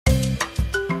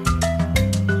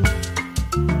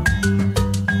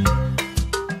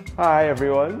Hi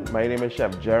everyone, my name is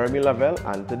Chef Jeremy Lovell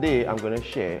and today I'm going to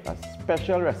share a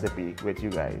special recipe with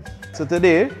you guys. So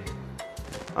today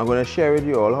I'm going to share with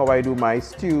you all how I do my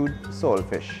stewed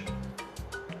saltfish.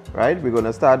 Right, we're going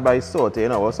to start by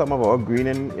sauteing some of our green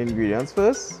ingredients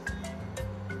first.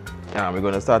 And we're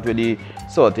going to start with the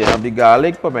sauteing of the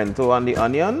garlic, pimento and the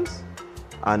onions,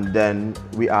 and then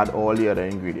we add all the other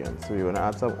ingredients. So we're going to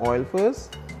add some oil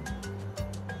first.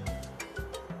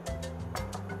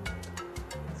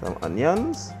 Some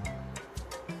onions,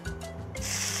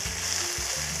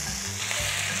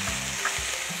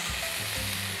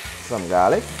 some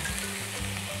garlic,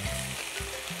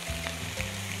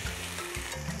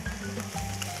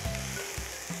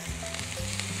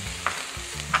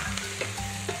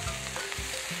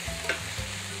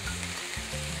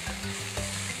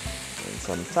 and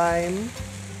some thyme.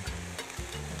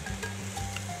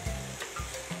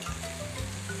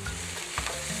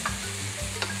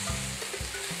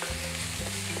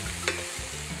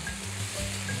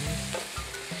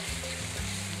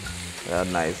 A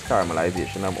nice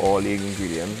caramelization of all the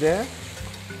ingredients there.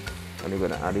 And we're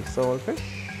going to add the saltfish.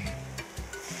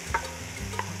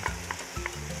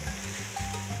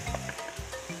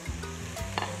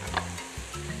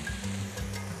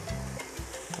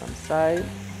 One side.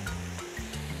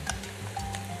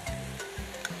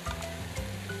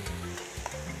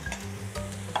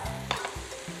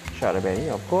 Chadon Beni,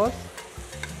 of course.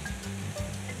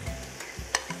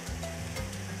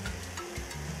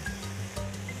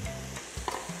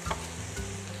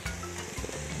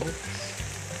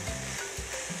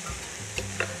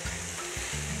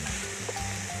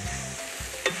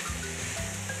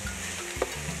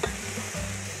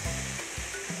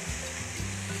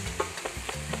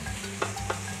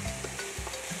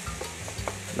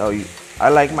 Now, I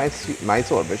like my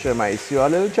saltfish and my stew a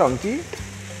little chunky.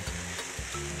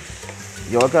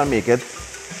 You all can make it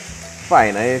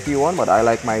finer if you want, but I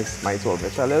like my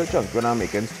saltfish a little chunky when I'm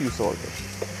making stew saltfish.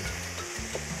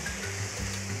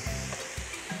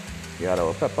 We add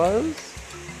our peppers,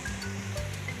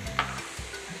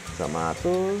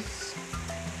 tomatoes,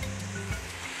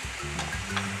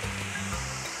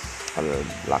 a little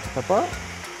black pepper,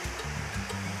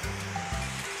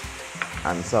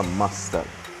 and some mustard.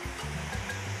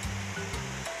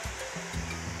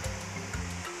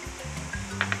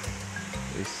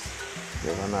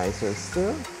 Give a nice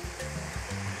stir.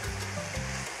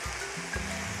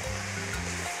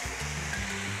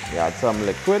 You add some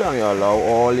liquid and you allow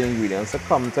all the ingredients to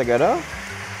come together.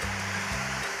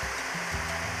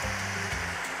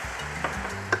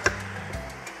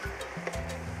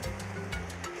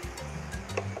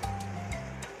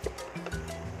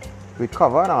 We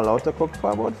cover and allow it to cook for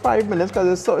about 5 minutes because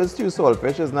it's stew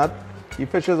saltfish. It's not, the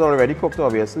fish is already cooked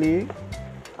obviously,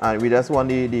 and we just want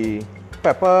the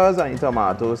peppers and the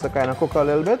tomatoes to kind of cook a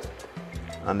little bit,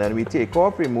 and then we take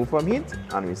off, remove from heat,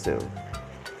 and we serve.